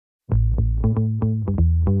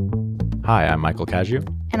Hi, I'm Michael Caju.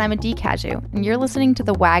 And I'm Adee Caju, and you're listening to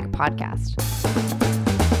the WAG podcast.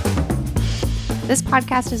 This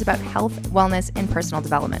podcast is about health, wellness, and personal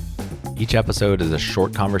development. Each episode is a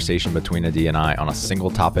short conversation between Adee and I on a single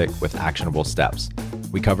topic with actionable steps.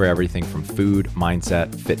 We cover everything from food,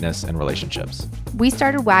 mindset, fitness, and relationships. We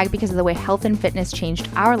started WAG because of the way health and fitness changed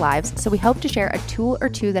our lives, so we hope to share a tool or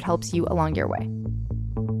two that helps you along your way.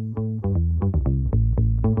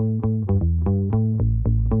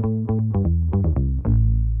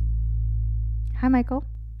 Hi, Michael.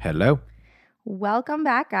 Hello. Welcome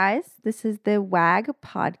back, guys. This is the WAG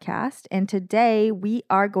podcast, and today we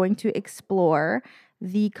are going to explore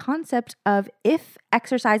the concept of if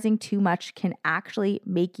exercising too much can actually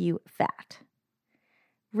make you fat.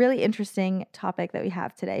 Really interesting topic that we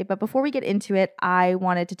have today. But before we get into it, I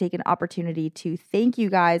wanted to take an opportunity to thank you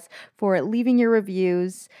guys for leaving your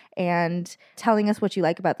reviews and telling us what you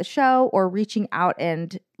like about the show, or reaching out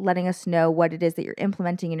and letting us know what it is that you're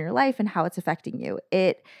implementing in your life and how it's affecting you.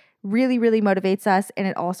 It really, really motivates us, and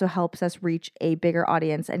it also helps us reach a bigger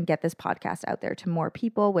audience and get this podcast out there to more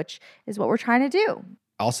people, which is what we're trying to do.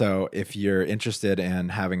 Also, if you're interested in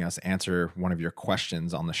having us answer one of your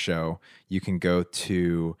questions on the show, you can go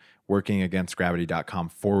to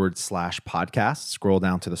workingagainstgravity.com/podcast, scroll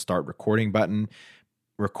down to the start recording button,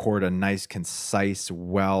 record a nice, concise,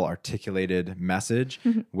 well-articulated message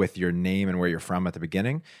with your name and where you're from at the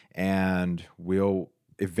beginning, and we'll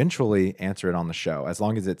eventually answer it on the show, as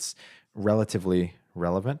long as it's relatively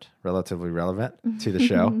relevant to the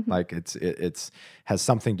show. Like it's has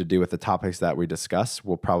something to do with the topics that we discuss.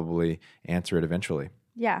 We'll probably answer it eventually.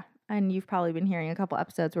 Yeah. And you've probably been hearing a couple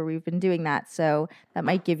episodes where we've been doing that. So that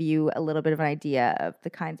might give you a little bit of an idea of the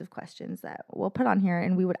kinds of questions that we'll put on here.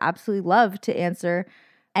 And we would absolutely love to answer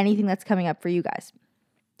anything that's coming up for you guys.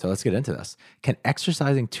 So let's get into this. Can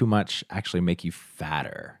exercising too much actually make you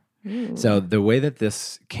fatter? Ooh. So the way that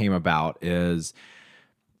this came about is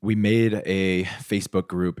we made a Facebook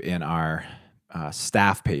group in our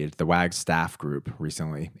staff page, the WAG staff group,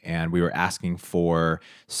 recently, and we were asking for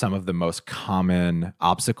some of the most common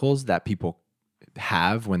obstacles that people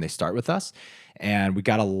have when they start with us. And we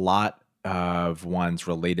got a lot of ones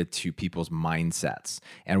related to people's mindsets.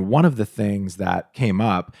 And one of the things that came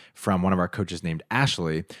up from one of our coaches named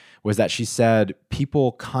Ashley was that she said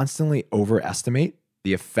people constantly overestimate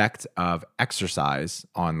the effect of exercise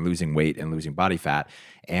on losing weight and losing body fat,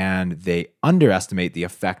 and they underestimate the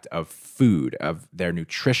effect of food, of their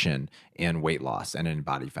nutrition in weight loss and in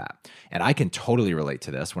body fat. And I can totally relate to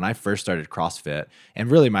this. When I first started CrossFit, and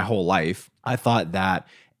really my whole life, I thought that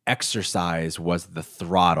exercise was the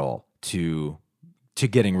throttle to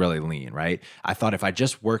getting really lean, right? I thought if I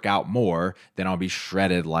just work out more, then I'll be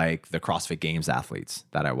shredded like the CrossFit Games athletes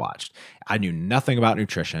that I watched. I knew nothing about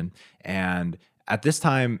nutrition, and at this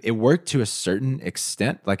time, it worked to a certain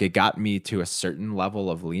extent. Like, it got me to a certain level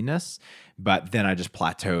of leanness, but then I just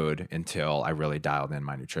plateaued until I really dialed in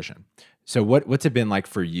my nutrition. So what's it been like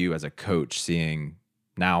for you as a coach, seeing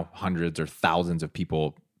now hundreds or thousands of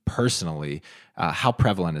people personally? How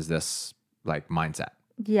prevalent is this like mindset?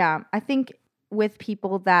 Yeah, I think with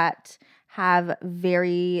people that have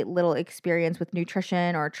very little experience with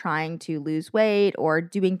nutrition, or trying to lose weight, or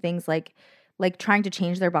doing things like trying to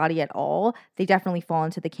change their body at all, they definitely fall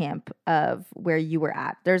into the camp of where you were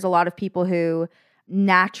at. There's a lot of people who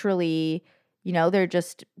naturally, they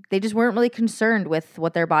just weren't really concerned with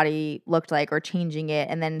what their body looked like or changing it.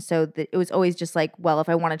 And then it was always just like, well, if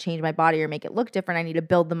I want to change my body or make it look different, I need to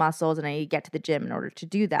build the muscles and I need to get to the gym in order to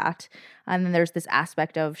do that. And then there's this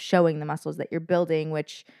aspect of showing the muscles that you're building,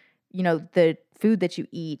 which, the food that you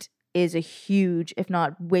eat is a huge, if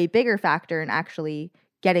not way bigger factor in actually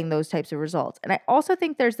getting those types of results. And I also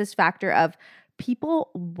think there's this factor of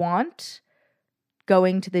people want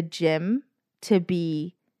going to the gym to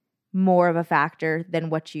be more of a factor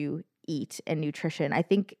than what you eat and nutrition. I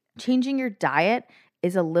think changing your diet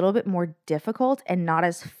is a little bit more difficult and not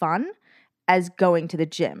as fun as going to the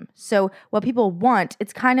gym. So what people want,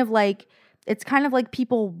 it's kind of like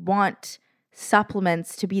people want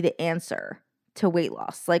supplements to be the answer to weight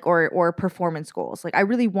loss, or performance goals. Like, I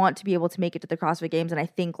really want to be able to make it to the CrossFit Games, and I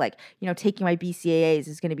think taking my BCAAs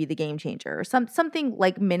is going to be the game changer, or something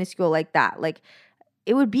like minuscule like that. Like,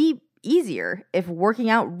 it would be easier if working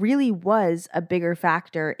out really was a bigger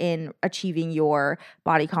factor in achieving your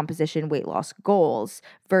body composition weight loss goals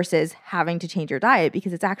versus having to change your diet,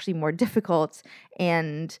 because it's actually more difficult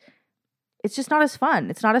and it's just not as fun.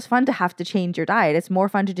 It's not as fun to have to change your diet. It's more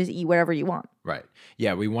fun to just eat whatever you want. Right.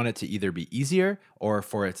 Yeah, we want it to either be easier or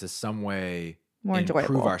for it to some way more improve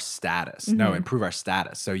enjoyable. Our status. Mm-hmm. No, improve our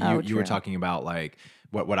status. So you were talking about like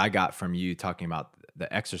what I got from you talking about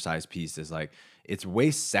the exercise piece is like, it's way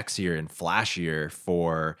sexier and flashier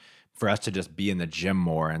for us to just be in the gym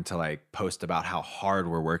more and to like post about how hard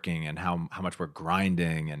we're working and how much we're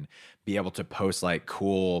grinding, and be able to post like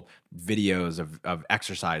cool videos of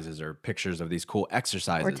exercises or pictures of these cool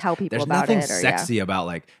exercises. Or tell people There's about nothing it, or, sexy about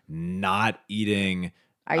like not eating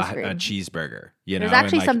Ice a cream. cheeseburger, There's actually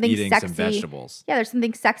and like something eating sexy. some vegetables. Yeah, there's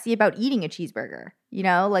something sexy about eating a cheeseburger.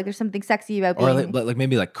 Like there's something sexy about being. Or like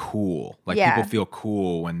maybe like cool. Like Yeah. people feel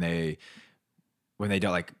cool when they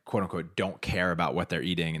don't like quote unquote don't care about what they're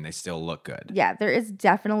eating and they still look good. Yeah, there is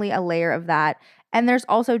definitely a layer of that. And there's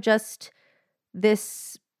also just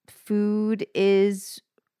this food is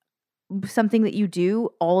something that you do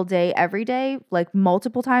all day, every day, like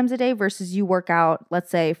multiple times a day, versus you work out,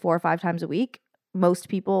 let's say 4 or 5 times a week. Most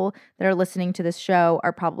people that are listening to this show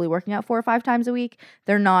are probably working out 4 or 5 times a week.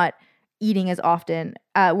 They're not eating as often,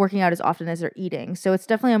 working out as often as they're eating. So it's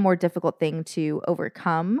definitely a more difficult thing to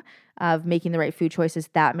overcome, of making the right food choices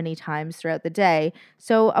that many times throughout the day.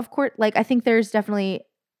 So of course, like I think there's definitely,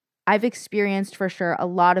 I've experienced for sure a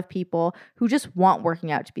lot of people who just want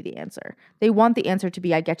working out to be the answer. They want the answer to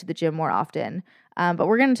be, I get to the gym more often. But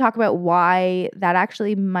we're going to talk about why that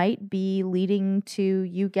actually might be leading to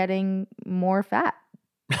you getting more fat.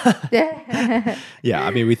 Yeah,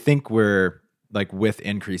 I mean, we think we're like with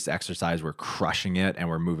increased exercise, we're crushing it and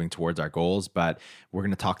we're moving towards our goals. But we're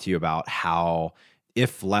going to talk to you about how,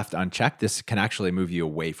 if left unchecked, this can actually move you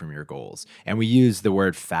away from your goals. And we use the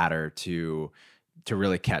word fatter to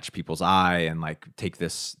really catch people's eye and like take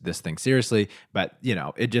this thing seriously. But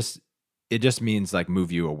it just means like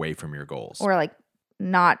move you away from your goals, or like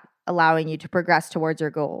not allowing you to progress towards your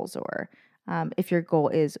goals, or if your goal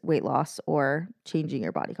is weight loss or changing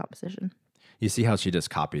your body composition. You see how she just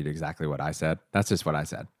copied exactly what I said? That's just what I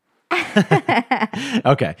said.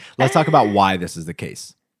 Okay, let's talk about why this is the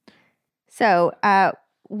case. So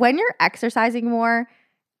when you're exercising more,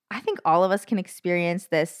 I think all of us can experience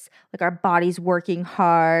this, like our body's working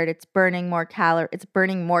hard, it's burning more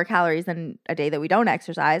calories than a day that we don't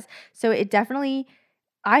exercise. So it definitely,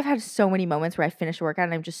 I've had so many moments where I finish a workout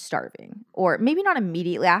and I'm just starving, or maybe not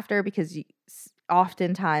immediately after, because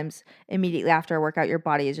oftentimes immediately after a workout, your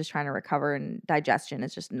body is just trying to recover and digestion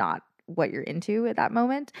is just not what you're into at that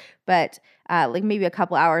moment. But like maybe a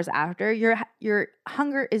couple hours after, your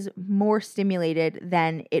hunger is more stimulated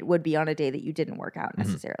than it would be on a day that you didn't work out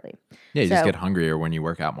necessarily. Yeah, you just get hungrier when you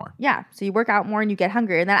work out more. Yeah, so you work out more and you get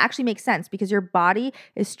hungrier, and that actually makes sense because your body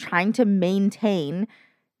is trying to maintain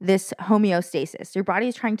this homeostasis. Your body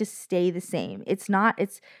is trying to stay the same.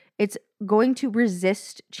 It's going to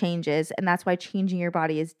resist changes, and that's why changing your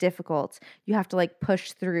body is difficult. You have to like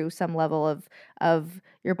push through some level of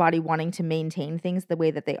your body wanting to maintain things the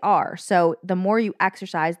way that they are. So the more you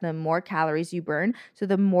exercise, the more calories you burn. So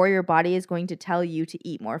the more your body is going to tell you to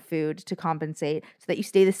eat more food to compensate so that you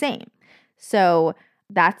stay the same. So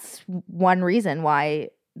that's one reason why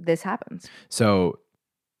this happens. So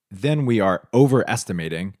then we are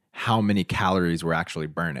overestimating how many calories we're actually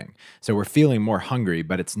burning. So we're feeling more hungry,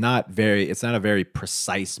 but it's not a very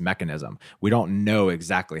precise mechanism. We don't know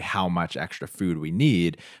exactly how much extra food we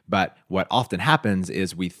need, but what often happens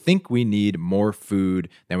is we think we need more food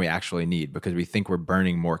than we actually need because we think we're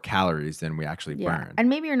burning more calories than we actually burn. And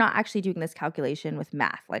maybe you're not actually doing this calculation with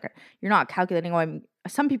math. Like you're not calculating,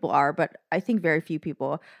 some people are, but I think very few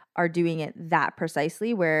people are doing it that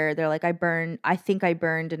precisely, where they're like, I think I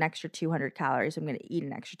burned an extra 200 calories. I'm going to eat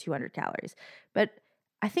an extra 200 calories. But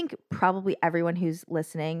I think probably everyone who's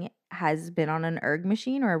listening has been on an erg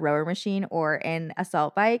machine or a rower machine or an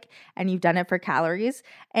assault bike, and you've done it for calories.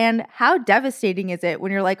 And how devastating is it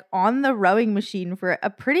when you're like on the rowing machine for a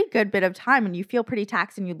pretty good bit of time and you feel pretty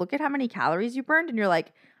taxed and you look at how many calories you burned and you're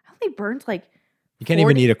like, I only burned like you can't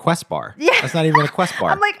 40. Even eat a Quest bar. Yeah. That's not even a Quest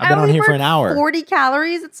bar. I'm like, I've been on here for an hour. 40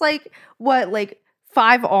 calories. It's like, what, like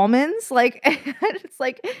 5 almonds? Like, it's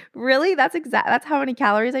like, really? That's how many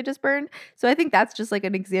calories I just burned. So I think that's just like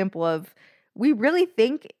an example of, we really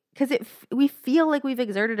think, because we feel like we've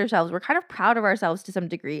exerted ourselves. We're kind of proud of ourselves to some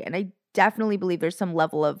degree. And I definitely believe there's some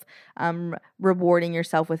level of rewarding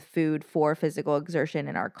yourself with food for physical exertion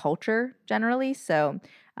in our culture generally. So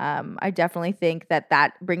I definitely think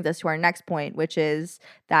that brings us to our next point, which is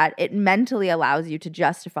that it mentally allows you to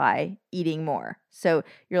justify eating more. So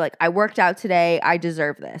you're like, I worked out today, I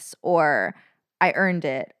deserve this, or I earned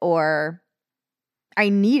it, or I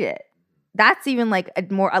need it. That's even like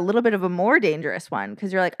a little bit of a more dangerous one,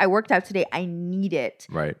 because you're like, I worked out today, I need it.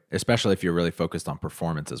 Right. Especially if you're really focused on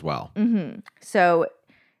performance as well. Mm-hmm. So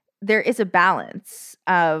there is a balance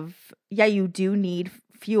of, you do need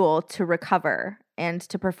fuel to recover and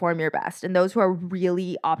to perform your best. And those who are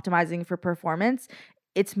really optimizing for performance,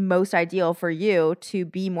 it's most ideal for you to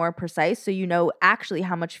be more precise so you know actually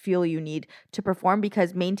how much fuel you need to perform,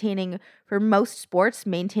 because for most sports,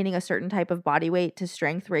 maintaining a certain type of body weight to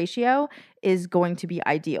strength ratio is going to be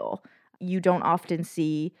ideal. You don't often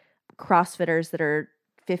see CrossFitters that are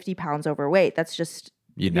 50 pounds overweight. That's just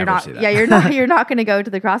You'd never see that. Yeah, you're not going to go to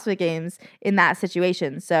the CrossFit Games in that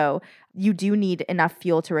situation. So you do need enough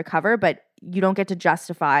fuel to recover, but you don't get to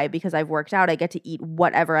justify because I've worked out, I get to eat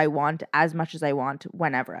whatever I want, as much as I want,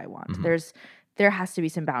 whenever I want. There has to be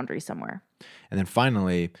some boundary somewhere. And then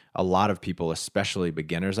finally, a lot of people, especially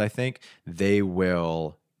beginners, I think, they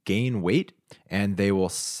will gain weight and they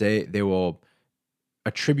will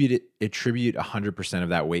attribute 100% of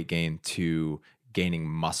that weight gain to gaining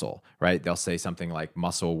muscle, right? They'll say something like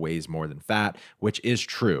muscle weighs more than fat, which is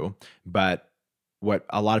true. But what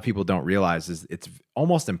a lot of people don't realize is it's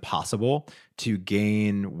almost impossible to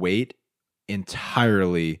gain weight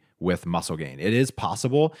entirely with muscle gain. It is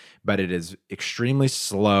possible, but it is extremely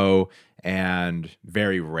slow and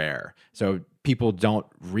very rare. So people don't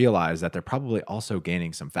realize that they're probably also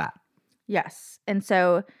gaining some fat. Yes. And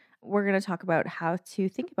so we're going to talk about how to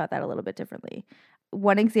think about that a little bit differently.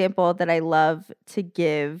 One example that I love to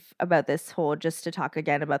give about this whole, just to talk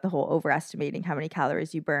again about the whole overestimating how many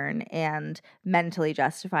calories you burn and mentally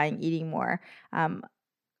justifying eating more.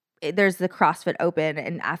 There's the CrossFit Open,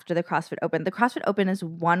 and after the CrossFit Open is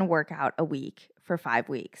one workout a week for 5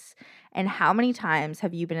 weeks. And how many times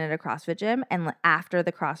have you been at a CrossFit gym and after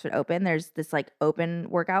the CrossFit Open, there's this like open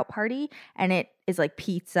workout party, and it is like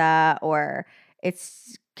pizza or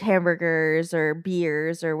it's hamburgers or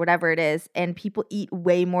beers or whatever it is, and people eat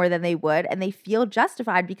way more than they would, and they feel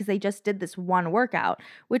justified because they just did this one workout,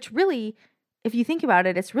 which really, if you think about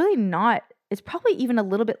it, it's really not, it's probably even a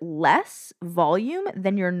little bit less volume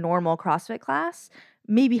than your normal CrossFit class.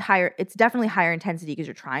 Maybe higher, it's definitely higher intensity because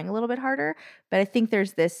you're trying a little bit harder, but I think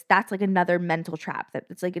that's like another mental trap,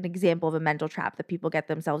 it's like an example of a mental trap that people get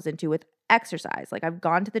themselves into with exercise. Like, I've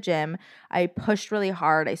gone to the gym, I pushed really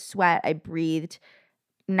hard, I sweat, I breathed,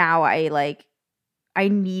 now I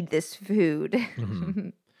need this food. Mm-hmm.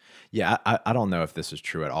 Yeah, I don't know if this is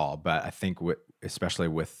true at all, but I think especially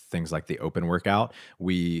with things like the open workout,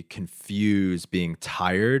 we confuse being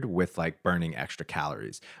tired with like burning extra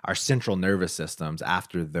calories. Our central nervous systems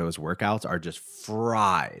after those workouts are just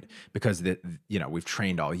fried because we've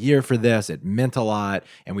trained all year for this. It meant a lot,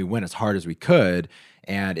 and we went as hard as we could,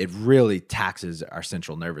 and it really taxes our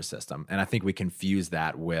central nervous system. And I think we confuse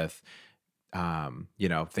that with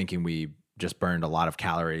thinking we just burned a lot of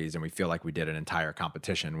calories and we feel like we did an entire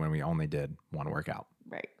competition when we only did one workout.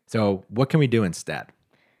 Right. So what can we do instead?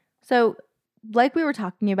 So like we were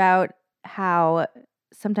talking about how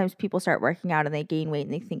sometimes people start working out and they gain weight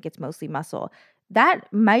and they think it's mostly muscle. You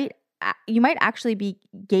might actually be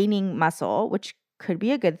gaining muscle, which could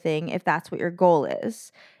be a good thing if that's what your goal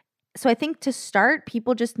is. So I think to start,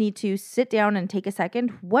 people just need to sit down and take a second.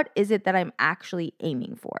 What is it that I'm actually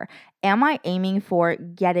aiming for? Am I aiming for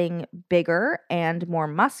getting bigger and more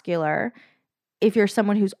muscular? If you're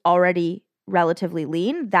someone who's already relatively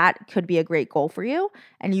lean, that could be a great goal for you,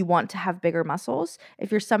 and you want to have bigger muscles. If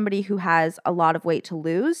you're somebody who has a lot of weight to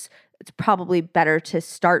lose, it's probably better to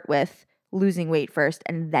start with losing weight first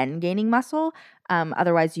and then gaining muscle.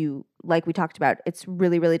 Otherwise, like we talked about, it's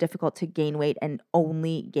really, really difficult to gain weight and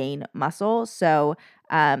only gain muscle. So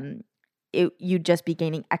you'd just be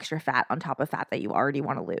gaining extra fat on top of fat that you already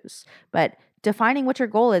want to lose. But defining what your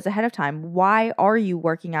goal is ahead of time. Why are you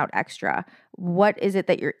working out extra? What is it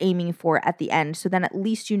that you're aiming for at the end? So then at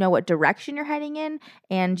least you know what direction you're heading in,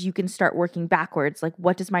 and you can start working backwards. Like,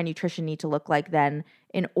 what does my nutrition need to look like then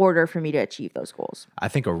in order for me to achieve those goals? I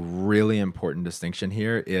think a really important distinction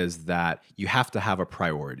here is that you have to have a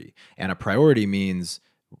priority. And a priority means,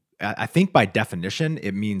 I think by definition,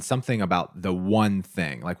 it means something about the one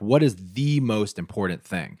thing. Like, what is the most important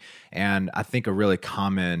thing? And I think a really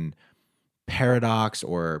common paradox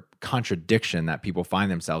or contradiction that people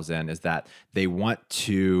find themselves in is that they want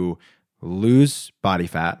to lose body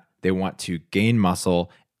fat, they want to gain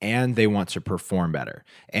muscle, and they want to perform better.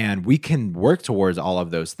 And we can work towards all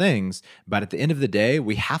of those things, but at the end of the day,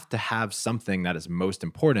 we have to have something that is most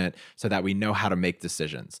important so that we know how to make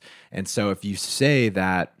decisions. And so if you say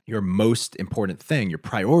that your most important thing, your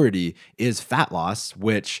priority is fat loss,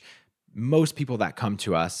 which most people that come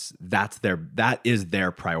to us, that is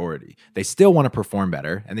their priority. They still want to perform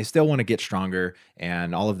better and they still want to get stronger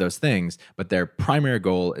and all of those things, but their primary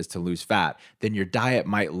goal is to lose fat. Then your diet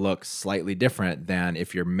might look slightly different than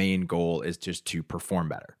if your main goal is just to perform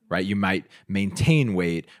better, right? You might maintain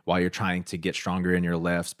weight while you're trying to get stronger in your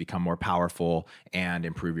lifts, become more powerful, and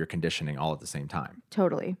improve your conditioning all at the same time.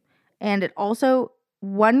 Totally. And it also,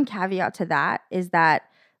 one caveat to that is that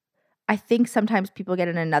I think sometimes people get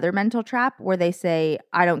in another mental trap where they say,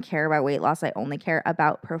 I don't care about weight loss. I only care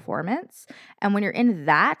about performance. And when you're in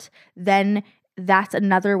that, then that's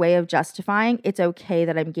another way of justifying it's okay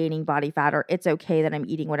that I'm gaining body fat or it's okay that I'm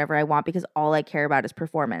eating whatever I want because all I care about is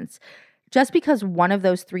performance. Just because one of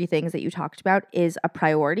those three things that you talked about is a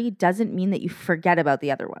priority doesn't mean that you forget about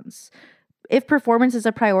the other ones. If performance is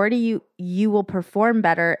a priority, you will perform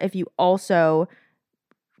better if you also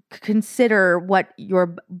consider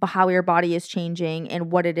how your body is changing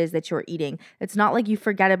and what it is that you're eating. It's not like you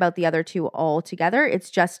forget about the other two altogether. It's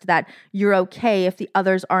just that you're okay if the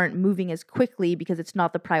others aren't moving as quickly because it's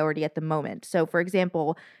not the priority at the moment. So for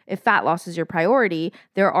example, if fat loss is your priority,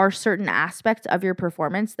 there are certain aspects of your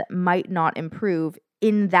performance that might not improve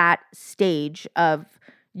in that stage of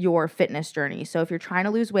your fitness journey. So if you're trying to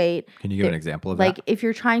lose weight, can you give an example of that? Like if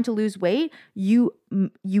you're trying to lose weight, you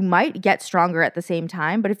might get stronger at the same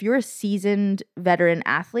time, but if you're a seasoned veteran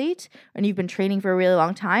athlete and you've been training for a really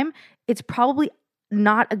long time, it's probably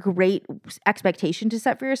not a great expectation to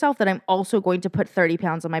set for yourself that I'm also going to put 30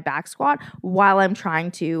 pounds on my back squat while I'm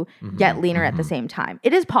trying to get leaner at the same time.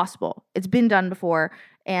 It is possible. It's been done before,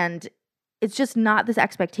 and it's just not this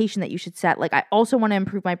expectation that you should set. Like, I also want to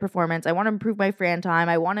improve my performance. I want to improve my Fran time.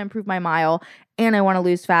 I want to improve my mile, and I want to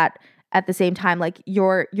lose fat at the same time. Like,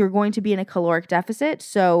 you're going to be in a caloric deficit.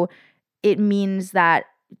 So it means that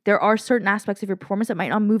there are certain aspects of your performance that might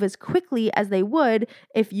not move as quickly as they would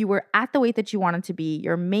if you were at the weight that you wanted to be.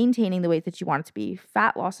 You're maintaining the weight that you want it to be.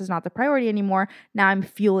 Fat loss is not the priority anymore. Now I'm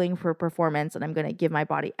fueling for performance, and I'm going to give my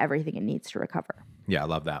body everything it needs to recover. Yeah, I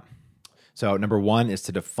love that. So number one is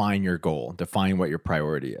to define your goal, define what your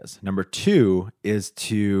priority is. Number two is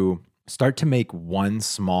to start to make one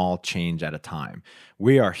small change at a time.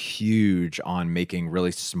 We are huge on making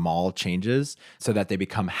really small changes so that they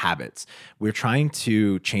become habits. We're trying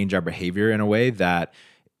to change our behavior in a way that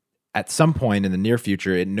at some point in the near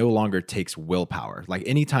future, it no longer takes willpower. Like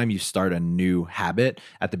anytime you start a new habit,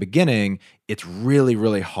 at the beginning, it's really,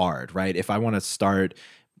 really hard, right? If I want to start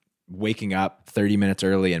waking up 30 minutes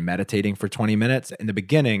early and meditating for 20 minutes. In the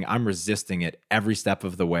beginning, I'm resisting it every step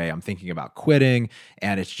of the way. I'm thinking about quitting,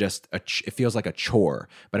 and it's just, it feels like a chore.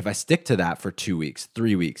 But if I stick to that for 2 weeks,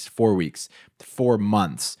 3 weeks, 4 weeks, 4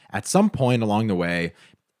 months, at some point along the way,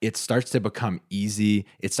 it starts to become easy.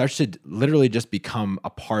 It starts to literally just become a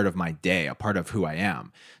part of my day, a part of who I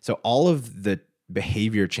am. So all of the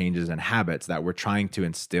behavior changes and habits that we're trying to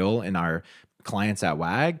instill in our clients at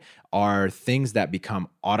WAG are things that become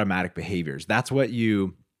automatic behaviors. That's what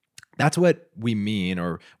we mean,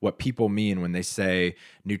 or what people mean when they say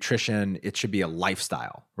nutrition, it should be a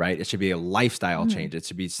lifestyle, right? It should be a lifestyle change. It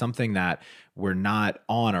should be something that we're not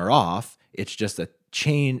on or off. It's just a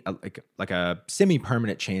change, like a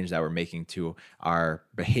semi-permanent change that we're making to our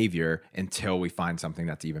behavior until we find something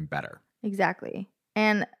that's even better. Exactly.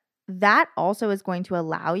 And that also is going to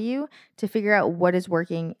allow you to figure out what is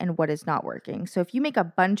working and what is not working. So if you make a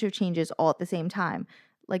bunch of changes all at the same time,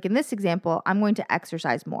 like in this example, I'm going to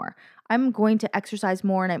exercise more. I'm going to exercise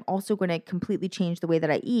more, and I'm also going to completely change the way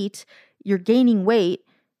that I eat. You're gaining weight.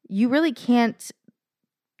 You really can't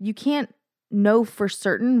know for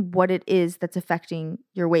certain what it is that's affecting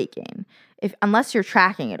your weight gain. Unless you're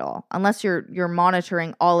tracking it all, unless you're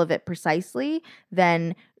monitoring all of it precisely,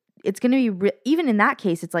 then it's going to be, even in that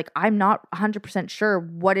case, it's like, I'm not 100% sure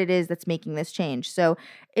what it is that's making this change. So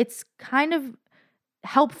it's kind of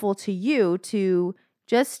helpful to you to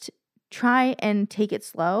just try and take it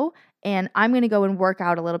slow. And I'm going to go and work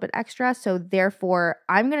out a little bit extra. So therefore,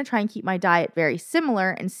 I'm going to try and keep my diet very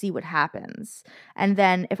similar and see what happens. And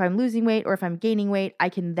then if I'm losing weight or if I'm gaining weight, I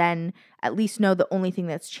can then at least know the only thing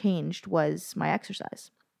that's changed was my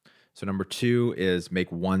exercise. So number two is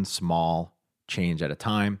make one small change at a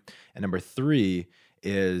time. And number three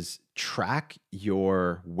is track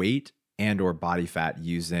your weight and or body fat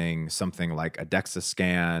using something like a DEXA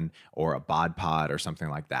scan or a bod pod or something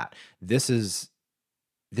like that. This is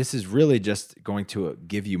really just going to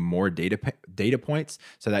give you more data points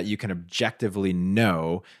so that you can objectively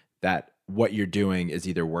know that what you're doing is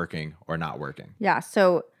either working or not working. Yeah.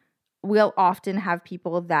 So we'll often have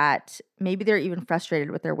people that maybe they're even frustrated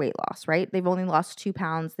with their weight loss, right? They've only lost 2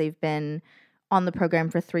 pounds. They've been on the program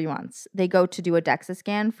for 3 months. They go to do a DEXA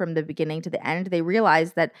scan from the beginning to the end. They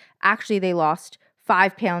realize that actually they lost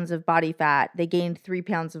 5 pounds of body fat, they gained 3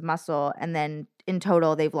 pounds of muscle, and then in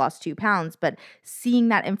total they've lost 2 pounds. But seeing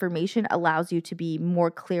that information allows you to be more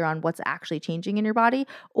clear on what's actually changing in your body.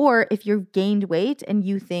 Or if you've gained weight and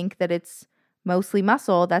you think that it's mostly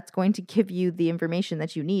muscle, that's going to give you the information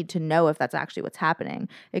that you need to know if that's actually what's happening.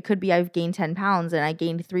 It could be I've gained 10 pounds and I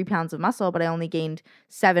gained 3 pounds of muscle, but I only gained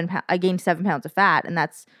 7 pounds of fat. And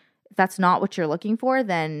if that's not what you're looking for,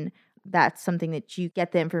 then that's something that you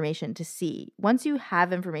get the information to see. Once you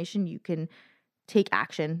have information, you can take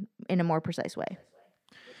action in a more precise way.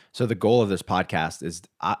 So the goal of this podcast is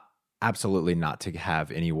absolutely not to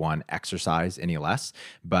have anyone exercise any less,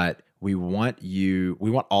 but we want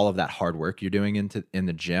all of that hard work you're doing in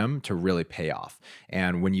the gym to really pay off.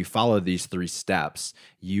 And when you follow these 3 steps,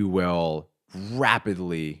 you will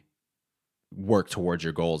rapidly work towards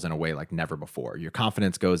your goals in a way like never before. Your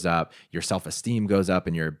confidence goes up, your self-esteem goes up,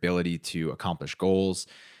 and your ability to accomplish goals.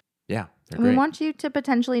 Yeah, they're great. We want you to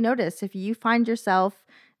potentially notice if you find yourself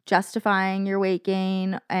justifying your weight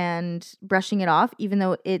gain and brushing it off, even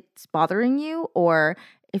though it's bothering you, or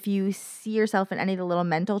if you see yourself in any of the little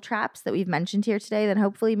mental traps that we've mentioned here today, then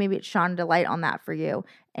hopefully maybe it shined a light on that for you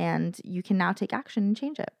and you can now take action and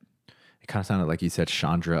change it. It kind of sounded like you said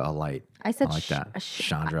Chandra a light. I said like that.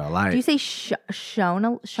 Chandra a light. Do you say shone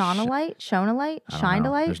a light? Shine a light? Shined a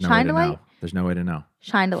light? There's no way to know.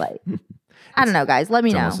 Shined a light. I don't know, guys. Let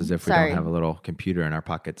me know. It's almost as if we don't have a little computer in our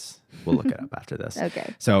pockets. We'll look it up after this.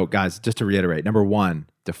 Okay. So, guys, just to reiterate, number 1,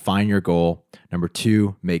 define your goal. Number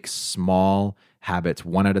 2, make small habits,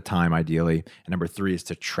 one at a time, ideally. And number 3 is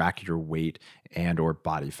to track your weight and or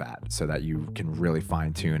body fat so that you can really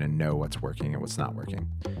fine tune and know what's working and what's not working.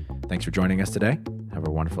 Thanks for joining us today. Have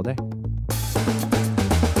a wonderful day.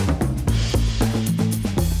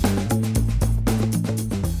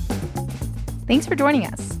 Thanks for joining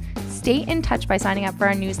us. Stay in touch by signing up for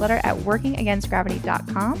our newsletter at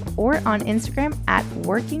workingagainstgravity.com or on Instagram at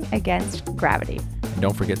workingagainstgravity. And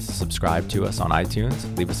don't forget to subscribe to us on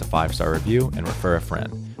iTunes, leave us a 5-star review, and refer a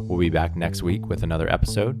friend. We'll be back next week with another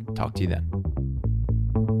episode. Talk to you then.